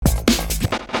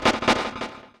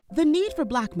The need for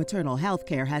Black maternal health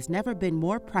care has never been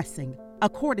more pressing.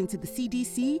 According to the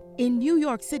CDC, in New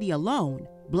York City alone,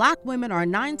 Black women are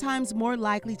 9 times more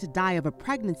likely to die of a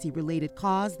pregnancy-related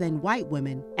cause than white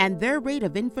women, and their rate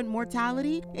of infant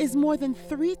mortality is more than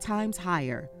 3 times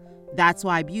higher. That's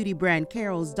why beauty brand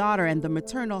Carol's Daughter and the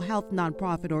maternal health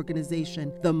nonprofit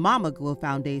organization, the Mama Glow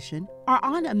Foundation, are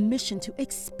on a mission to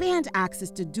expand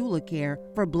access to doula care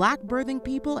for Black birthing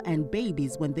people and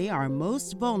babies when they are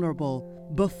most vulnerable,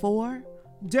 before,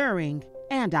 during,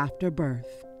 and after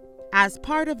birth. As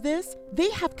part of this, they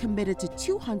have committed to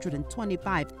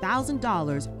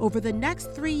 $225,000 over the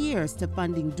next 3 years to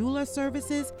funding doula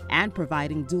services and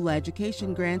providing doula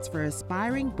education grants for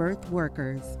aspiring birth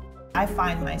workers. I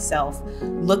find myself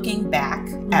looking back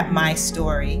at my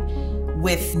story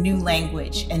with new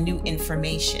language and new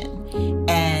information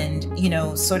and,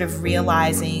 sort of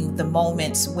realizing the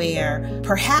moments where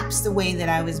perhaps the way that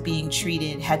I was being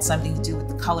treated had something to do with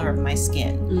the color of my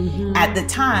skin. Mm-hmm. At the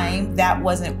time, that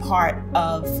wasn't part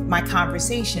of my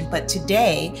conversation, but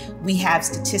today we have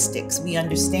statistics. We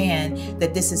understand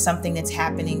that this is something that's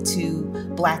happening to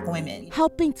Black women.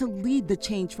 Helping to lead the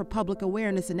change for public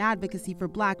awareness and advocacy for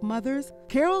Black mothers,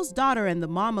 Carol's Daughter and the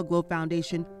Mama Glow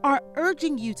Foundation are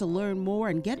urging you to learn more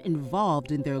and get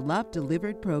involved in their Love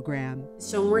Delivered program.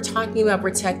 So when we're talking about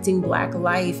protecting Black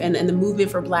life and the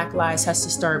movement for Black lives has to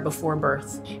start before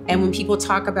birth. And when people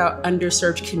talk about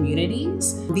underserved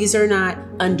communities, these are not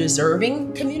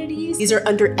undeserving communities. These are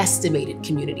underestimated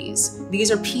communities.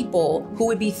 These are people who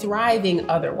would be thriving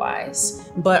otherwise,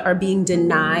 but are being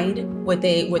denied what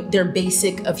their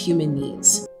basic of human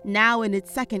needs. Now in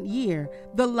its second year,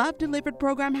 the Love Delivered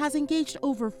program has engaged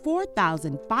over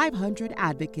 4,500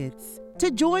 advocates. To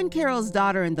join Carol's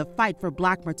Daughter in the fight for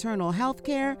Black maternal health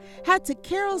care, head to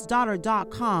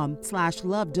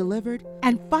carolsdaughter.com/lovedelivered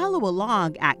and follow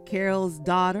along at Carol's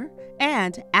Daughter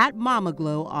and at Mama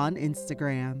Glow on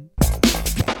Instagram.